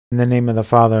In the name of the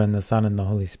Father, and the Son, and the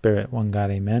Holy Spirit, one God,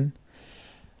 amen.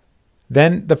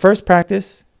 Then the first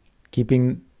practice,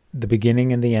 keeping the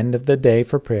beginning and the end of the day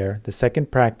for prayer. The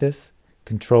second practice,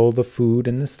 control the food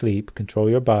and the sleep, control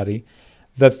your body.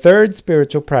 The third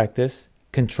spiritual practice,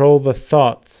 control the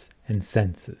thoughts and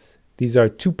senses. These are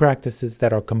two practices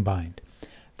that are combined.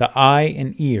 The eye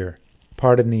and ear,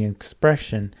 pardon the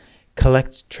expression,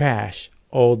 collects trash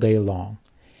all day long.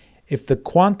 If the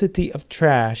quantity of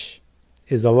trash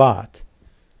is a lot,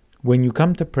 when you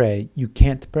come to pray, you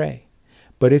can't pray.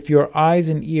 But if your eyes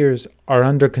and ears are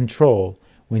under control,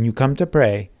 when you come to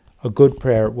pray, a good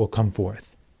prayer will come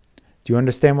forth. Do you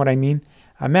understand what I mean?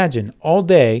 Imagine all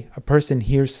day a person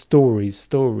hears stories.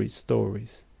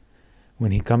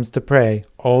 When he comes to pray,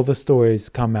 all the stories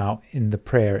come out in the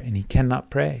prayer and he cannot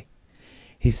pray.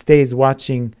 He stays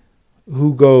watching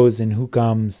who goes and who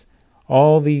comes.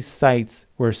 All these sights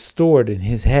were stored in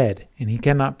his head and he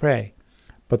cannot pray.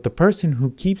 But the person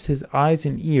who keeps his eyes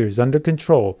and ears under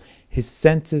control, his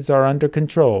senses are under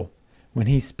control, when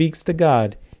he speaks to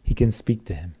God, he can speak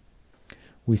to him.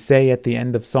 We say at the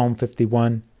end of Psalm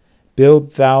 51,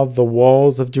 "Build thou the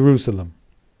walls of Jerusalem."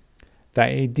 The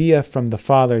idea from the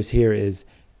fathers here is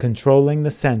controlling the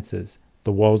senses.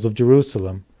 The walls of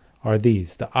Jerusalem are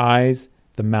these: the eyes,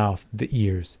 the mouth, the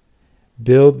ears.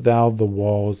 Build thou the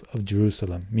walls of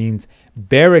Jerusalem means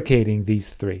barricading these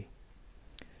three.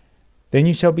 Then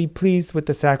you shall be pleased with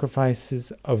the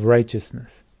sacrifices of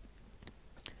righteousness.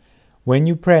 When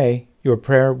you pray, your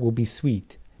prayer will be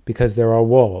sweet, because there are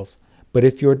walls. But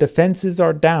if your defenses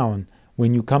are down,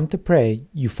 when you come to pray,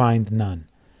 you find none.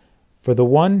 For the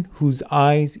one whose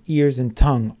eyes, ears, and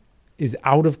tongue is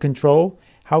out of control,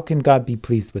 how can God be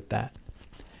pleased with that?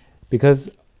 Because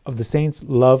of the saints'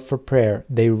 love for prayer,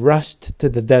 they rushed to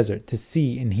the desert to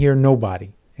see and hear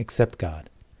nobody except God.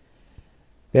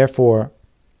 Therefore,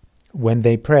 when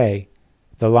they pray,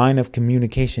 the line of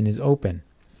communication is open.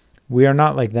 We are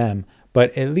not like them,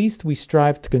 but at least we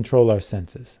strive to control our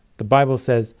senses. The Bible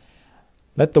says,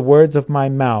 "Let the words of my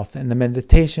mouth and the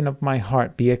meditation of my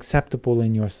heart be acceptable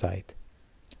in your sight."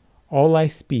 All I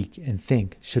speak and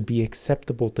think should be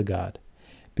acceptable to God.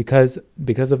 Because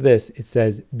of this, it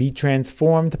says, "Be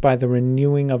transformed by the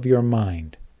renewing of your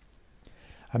mind."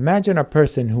 Imagine a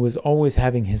person who is always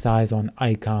having his eyes on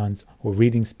icons or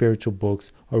reading spiritual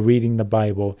books or reading the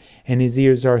Bible, and his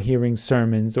ears are hearing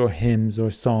sermons or hymns or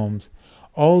psalms.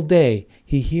 All day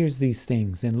he hears these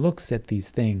things and looks at these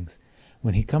things.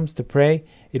 When he comes to pray,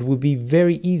 it will be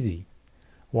very easy.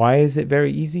 Why is it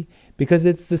very easy? Because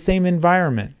it's the same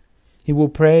environment. He will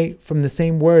pray from the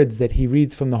same words that he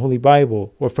reads from the Holy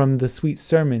Bible, or from the sweet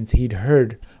sermons he'd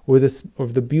heard, or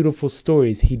the beautiful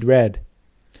stories he'd read.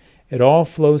 It all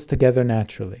flows together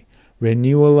naturally.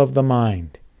 Renewal of the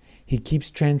mind. He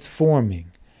keeps transforming.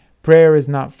 Prayer is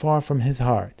not far from his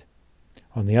heart.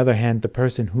 On the other hand, the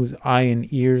person whose eye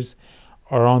and ears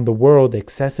are on the world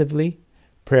excessively,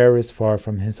 prayer is far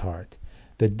from his heart.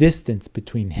 The distance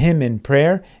between him and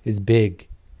prayer is big.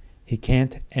 He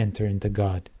can't enter into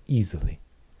God easily.